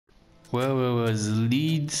Well, it's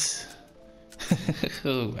Leeds.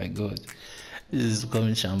 Oh my god. This is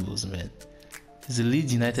becoming shambles, man. It's the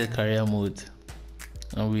Leeds United career mode.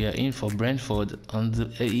 And we are in for Brentford on the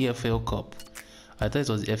EFL Cup. I thought it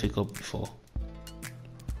was the FA Cup before.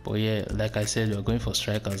 But yeah, like I said, we are going for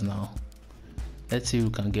strikers now. Let's see if we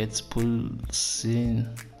can get pulls in.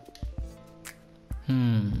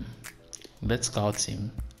 Let's scout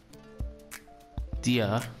him.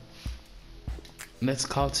 Dia. Let's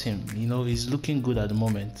scout him. You know, he's looking good at the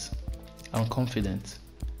moment. I'm confident.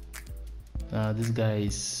 This guy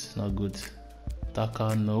is not good.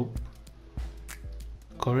 Taka, nope.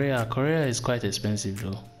 Korea is quite expensive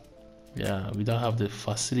though. Yeah, we don't have the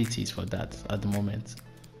facilities for that at the moment.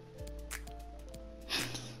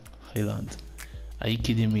 Highland. Are you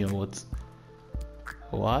kidding me or what?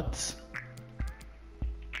 What?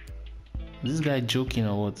 This guy joking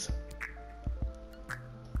or what?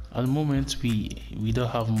 At the moment we don't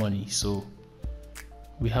have money, so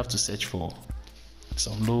we have to search for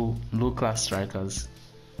some low class strikers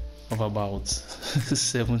of about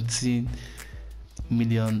 $17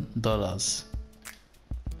 million.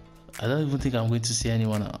 I don't even think I'm going to see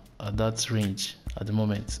anyone at that range at the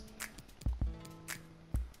moment.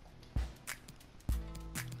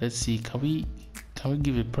 Let's see, can we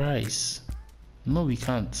give a price? No, we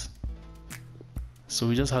can't. So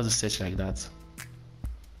we just have to search like that.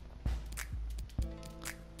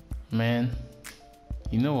 Man,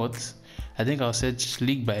 you know what? I think I'll search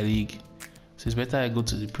league by league. So it's better I go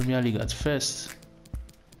to the Premier League at first,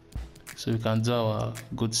 so we can do our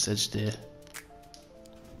good search there.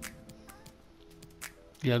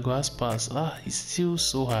 Yeah, Grass pass. He's still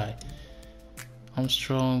so high.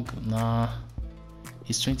 Armstrong, nah.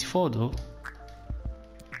 He's 24 though.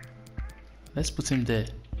 Let's put him there.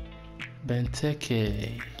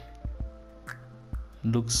 Benteke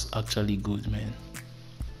looks actually good, man.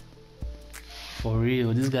 For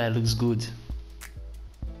real, this guy looks good.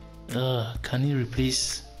 Can he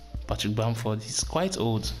replace Patrick Bamford? He's quite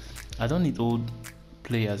old. I don't need old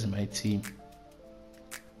players in my team.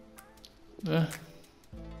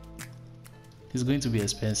 It's going to be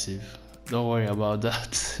expensive. Don't worry about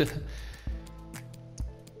that.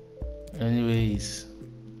 Anyways,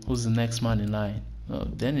 who's the next man in line? Oh,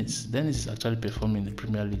 Dennis is actually performing in the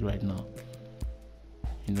Premier League right now.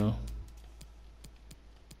 You know.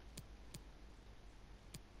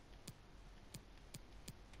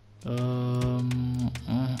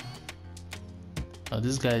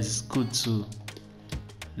 This guy is good too.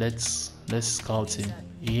 Let's scout him.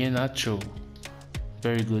 Iheanacho,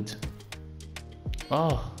 very good.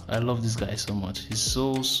 Oh, I love this guy so much. He's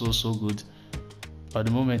so good. But at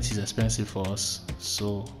the moment he's expensive for us.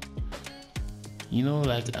 So, you know,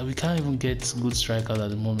 like we can't even get good strikers at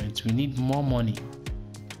the moment. We need more money.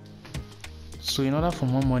 So in order for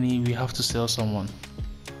more money, we have to sell someone.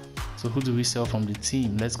 So who do we sell from the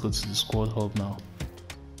team? Let's go to the squad hub now,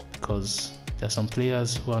 because there are some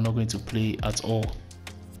players who are not going to play at all.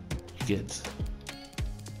 You get?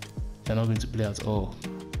 They're not going to play at all.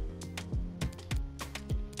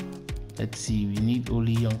 Let's see, we need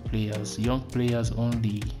only young players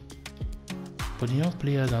only. But the young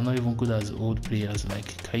players are not even good as old players.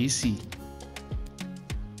 Like, can you see?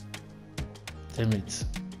 Damn it.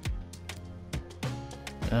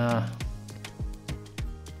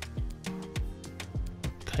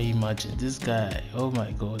 Can you imagine this guy? Oh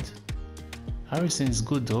my god. Harrison is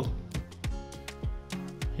good though.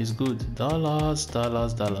 He's good. Dallas.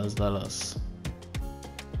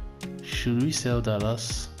 Should we sell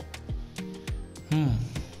Dallas?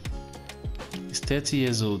 He's 30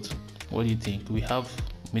 years old. What do you think? We have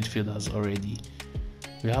midfielders already.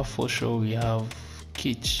 We have Forshaw, we have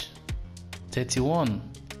Klich. 31.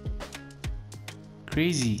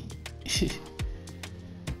 Crazy.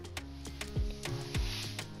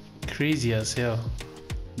 Crazy as hell.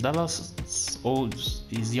 Dallas is old,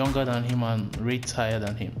 is younger than him and rates higher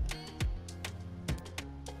than him.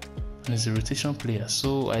 And he's a rotation player.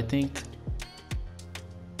 So I think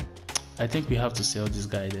we have to sell this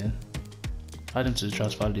guy then. Add him to the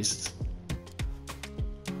transfer list.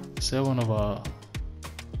 Sell one of our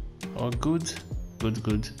good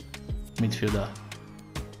midfielder.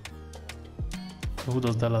 So who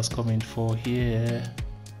does Dallas come in for here?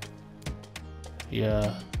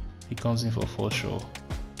 Yeah, he comes in for Forshaw.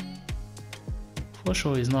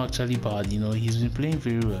 Forshaw is not actually bad, you know, he's been playing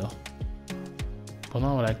very well. But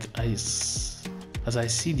now, like, as I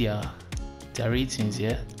see their ratings,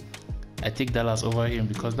 yeah, I take Dallas over him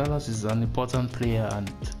because Dallas is an important player, and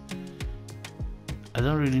I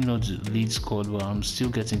don't really know the Leeds squad, but I'm still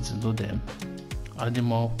getting to know them. Adding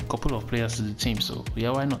more couple of players to the team, so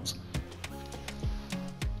yeah, why not?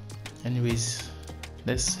 Anyways,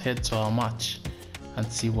 let's head to our match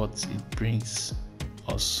and see what it brings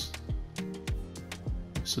us.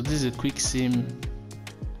 So this is a quick sim,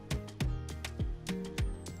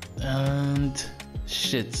 and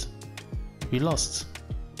shit, we lost.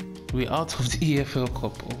 We're out of the EFL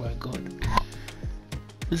Cup. Oh my god,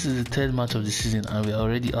 this is the third match of the season and we're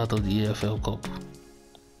already out of the EFL Cup.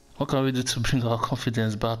 What can we do to bring our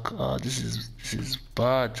confidence back? This is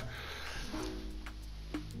bad.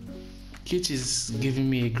 Klich is giving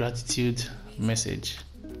me a gratitude message,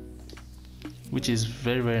 which is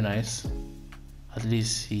very, very nice. At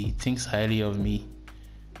least he thinks highly of me.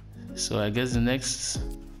 So I guess the next...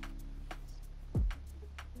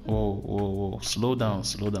 Whoa, slow down.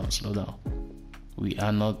 We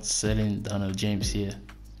are not selling Daniel James here,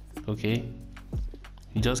 okay?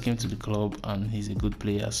 He just came to the club and he's a good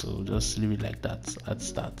player, so just leave it like that at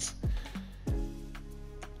start.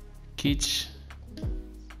 Klich.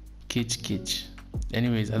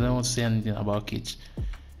 Anyways, I don't want to say anything about Klich.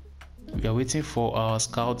 We are waiting for our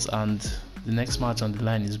scouts, and the next match on the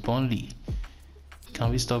line is Burnley.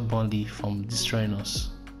 Can we stop Burnley from destroying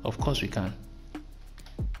us? Of course we can.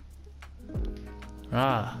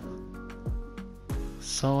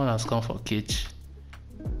 Someone has come for Klich.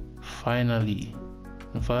 Finally.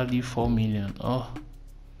 Value 4 million. Oh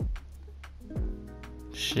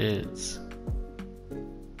shit.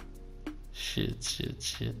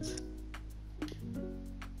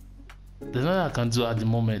 There's nothing I can do at the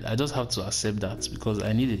moment. I just have to accept that because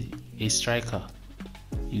I need a striker.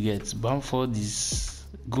 You get, Bamford is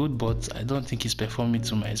good, but I don't think he's performing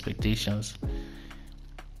to my expectations.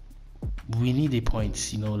 We need a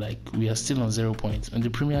point, you know, like we are still on 0 points. In the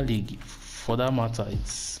Premier League, for that matter,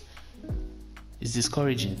 it's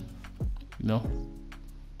discouraging, you know.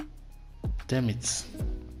 Damn it.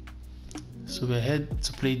 So we're head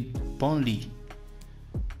to play Burnley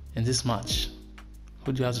in this match.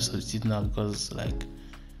 Who do you have to substitute now? Because like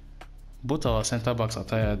both our centre backs are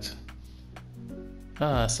tired.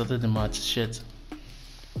 I started the match. Shit.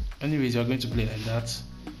 Anyways, you're going to play like that.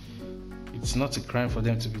 It's not a crime for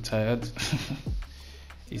them to be tired.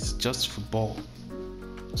 It's just football.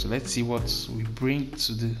 So let's see what we bring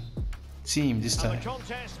to the team this time.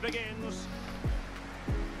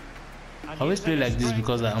 I always play like this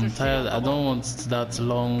because I'm tired. I don't want that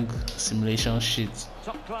long simulation shit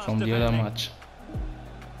from the other match.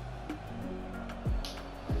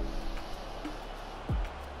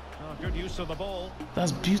 Good use of the ball.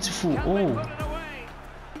 That's beautiful. Oh,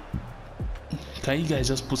 can you guys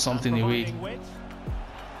just put something away?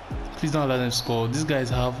 Please don't let them score. These guys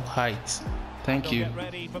have height. Thank you.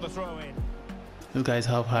 These guys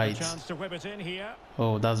have height.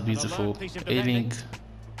 Oh, that's beautiful. A-Link.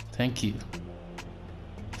 Thank you.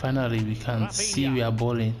 Finally, we can see we are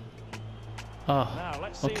balling.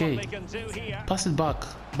 Okay. Pass it back.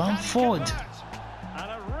 Bamford.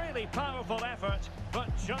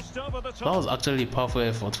 That was actually a powerful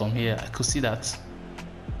effort from here. I could see that.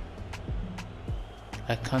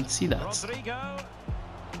 I can't see that.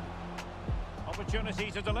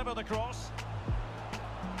 Opportunity to deliver the cross.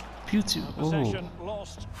 Beautiful. Possession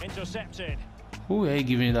lost, intercepted. Who are you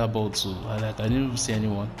giving that ball to? I didn't see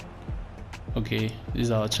anyone. Okay, this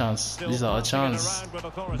is our chance. This is our chance.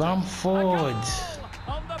 Bamford.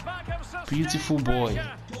 Beautiful boy.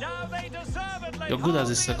 You're good as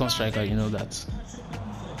a second striker, you know that.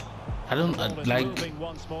 I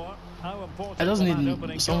just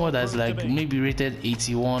need someone that's like maybe rated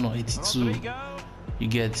 81 or 82. You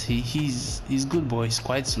get, he's good, boy. He's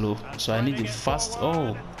quite slow, so I need a fast.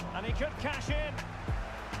 Oh,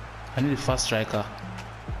 I need a fast striker,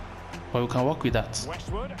 but we can work with that.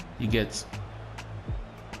 You get.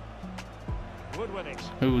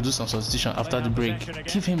 Maybe we'll do some substitution after the break.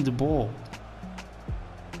 Give him the ball.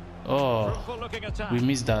 Oh, we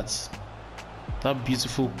missed that. That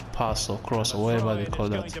beautiful pass or cross or whatever they call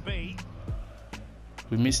that.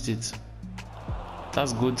 We missed it.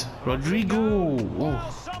 That's good. Rodrigo. Oh.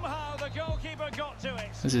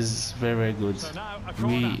 This is very, very good.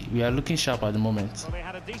 We are looking sharp at the moment.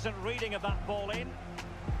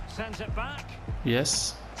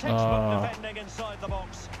 Yes.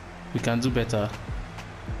 We can do better.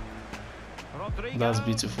 That's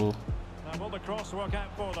beautiful.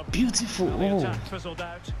 Beautiful. Oh.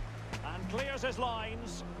 And clears his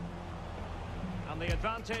lines. And the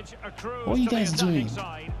advantage accrues. What are you guys doing?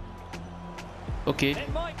 Okay.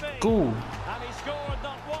 Go. And he scored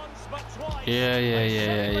not once but twice.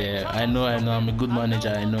 Yeah. I know. I'm a good manager.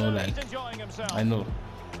 I know. I know.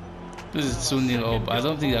 This is 2-0 up. I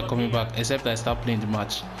don't think they're coming back except I start playing the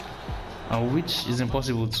match. And which is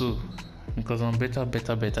impossible too. Because I'm better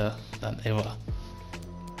than ever.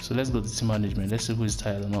 So So let's go to team management. Let's see who is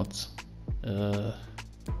tired or not.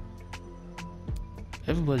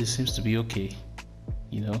 Everybody seems to be okay,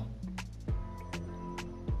 you know.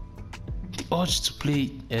 The urge to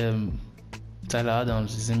play Tyler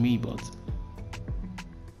Adams is in me, but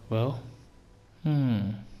well, we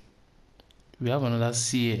have another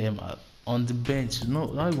CAM on the bench. No,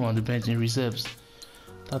 not even on the bench, in reserves.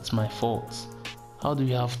 That's my fault. How do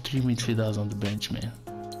we have 3 midfielders on the bench, man?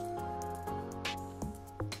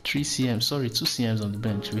 3 CMs, sorry, 2 CMs on the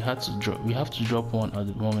bench. We have to drop one at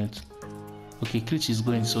the moment. Okay, Klich is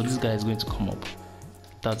going, so this guy is going to come up.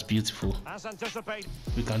 That's beautiful. As anticipated.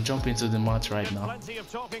 We can jump into the match right now. Plenty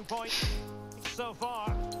of talking points so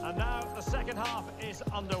far, and now the second half is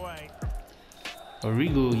underway.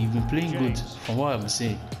 Origo, you've been playing good from what I'm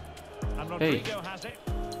saying. And Hey, Rodrigo has it.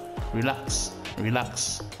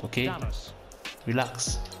 relax, okay? Damas.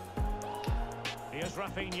 Relax. Here's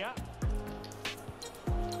Rafinha.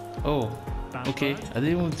 Oh, okay. I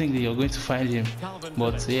didn't even think that you're going to find him, Calvin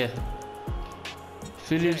but Phillips. yeah.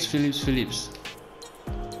 Phillips.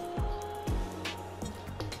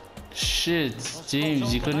 Shit,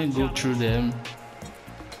 James, you couldn't go through them.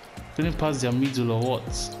 Couldn't pass their middle or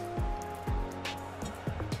what?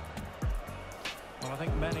 Well, I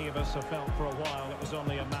think many of us have felt for a while it was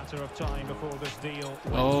only a matter of time before this deal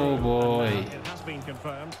went Oh through, boy. and now it has been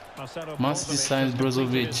confirmed. Marcelo Man City signs has completed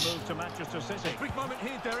Brozovic. his move to Manchester City. Big moment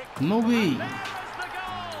here, Derek. No way. There is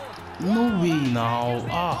the goal. No way now.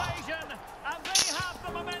 Ah. And they have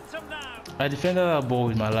the momentum now. I defended that ball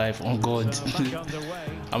with my life, on God. So back underway.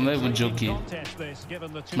 I'm not even joking. Contest this,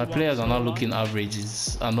 given the My 2-1 players are not scoreline. looking average.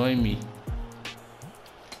 It's annoying me.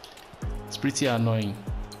 It's pretty annoying.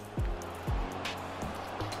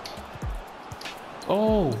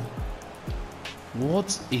 Oh,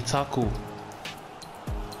 what a tackle.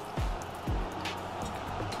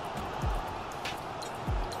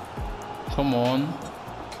 Come on.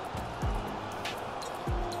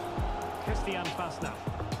 Christian Fastnaff.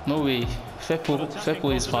 No way.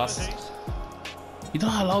 Fepo is fast. You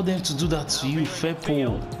don't allow them to do that to you,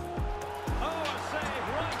 Fepo.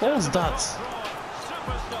 What was that?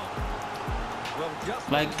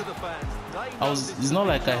 Like, it's not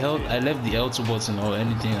like I left the L2 button or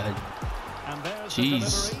anything.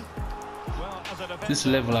 Jeez. This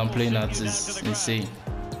level I'm playing at is insane.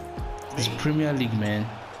 It's Premier League, man.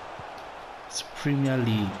 It's Premier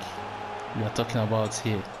League we are talking about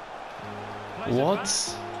here.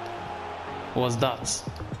 What was that?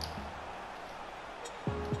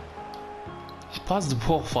 Pass the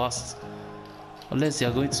ball fast, unless you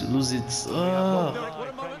are going to lose it.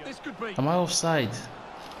 Am I offside?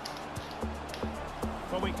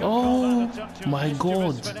 Oh my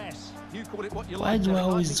God! Why do I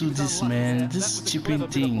always do this, man? This chipping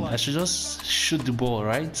thing. I should just shoot the ball,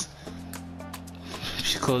 right?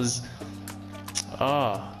 Because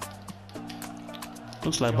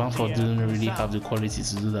looks like Bamford didn't really have the quality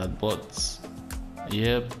to do that, but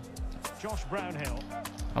yep. Josh Brownhill.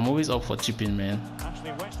 I'm always up for chipping, man.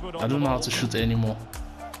 I don't know how to shoot anymore.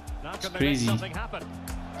 It's crazy.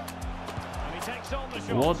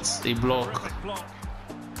 What a block.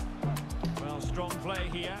 Well, strong play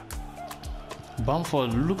here.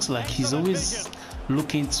 Bamford looks like he's always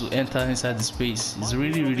looking to enter inside the space. It's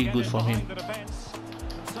really, really good for him.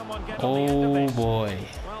 Oh boy.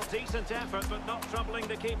 Well, decent effort, but not troubling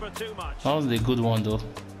the keeper too much. That was a good one though.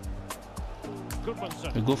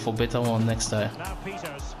 Goodmanson. We'll go for better one next time. Now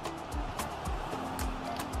Peters.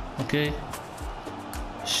 Okay.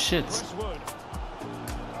 Shit. Chris Wood.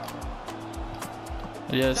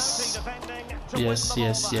 Yes.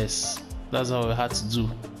 Yes. That's how we had to do.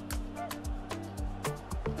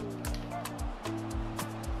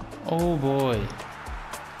 Oh boy.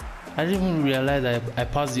 I didn't even realize that I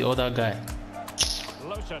passed the other guy.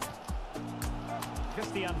 Lowton.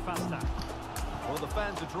 Christian Fastnaff. Well, the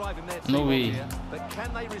fans are driving their No team way. on here, but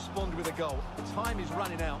can they respond with a goal? Time is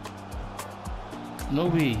running out. No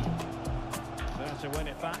way. There to win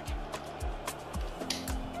it back.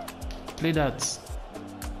 Play that.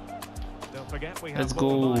 Don't forget we have Let's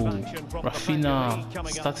more go. live action from the Rafinha Premier League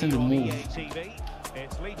coming starting up the here on move. EA TV.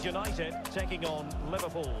 It's Leeds United taking on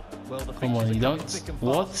Liverpool. Well, the Come on, fixtures you are coming don't. thick and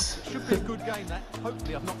What? fast. Should be a good game, that.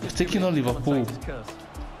 Hopefully, I've not Taking on Liverpool. commentator's curse. Sure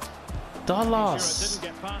it Dallas.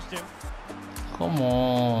 didn't get past him. Come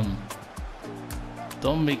on.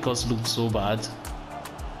 Don't make us look so bad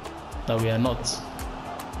that we are not.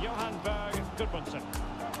 Johan Berg, Goodmanson.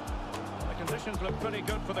 The conditions look pretty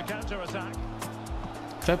good for the counter-attack.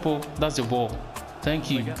 Fepo, that's your ball. Thank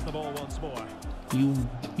They you. get the ball once more. You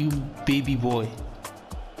baby boy.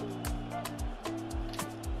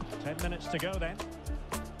 10 minutes to go then.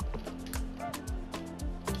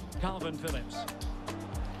 Calvin Phillips.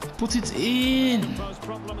 Put it in. Pose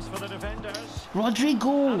problems for the defenders.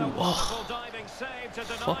 Rodrigo. And a Oh, wonderful diving save to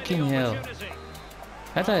deny fucking the hell. opportunity.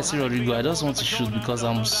 After I see Rodrigo, I just want to shoot because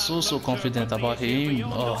I'm so confident about him.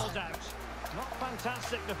 Oh.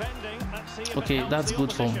 Okay, that's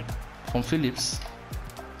good from Phillips.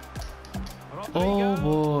 Oh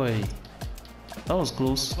boy, that was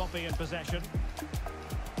close.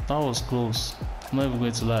 That was close. I'm not even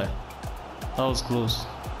going to lie. That was close.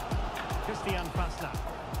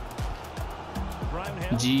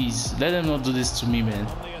 Jeez, let them not do this to me, man.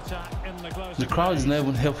 The crowd is not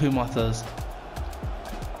even helping matters.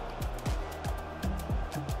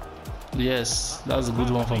 Yes, that's a good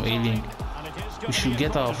one from A-Link. We should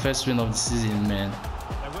get our first win of the season, man.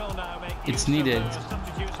 It's needed.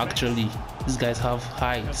 Actually, these guys have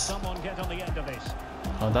heights.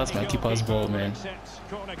 Oh, that's my keeper's ball, man.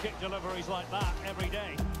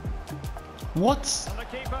 What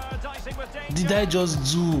did I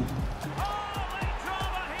just do?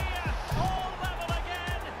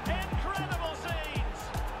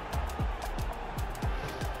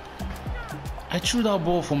 I threw that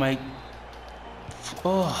ball for my...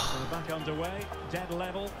 Oh,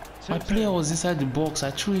 my player was inside the box. I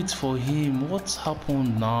threw it for him. What's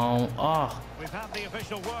happened now? Ah,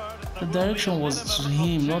 the direction was to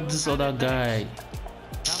him, not this other guy.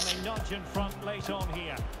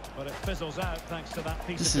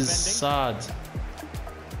 This is sad.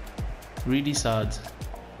 Really sad.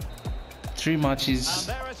 3 matches,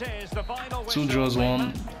 2 draws,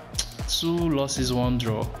 2 losses, 1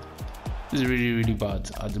 draw. This is really bad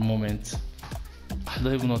at the moment. I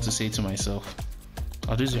don't even know what to say to myself.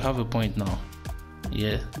 At least we have a point now.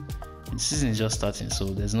 Yeah, the season is just starting, so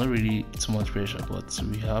there's not really too much pressure, but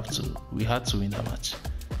we had to win that match.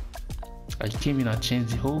 I came in and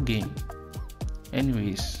changed the whole game.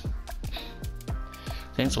 Anyways,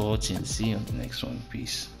 thanks for watching. See you on the next one.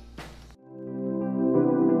 Peace.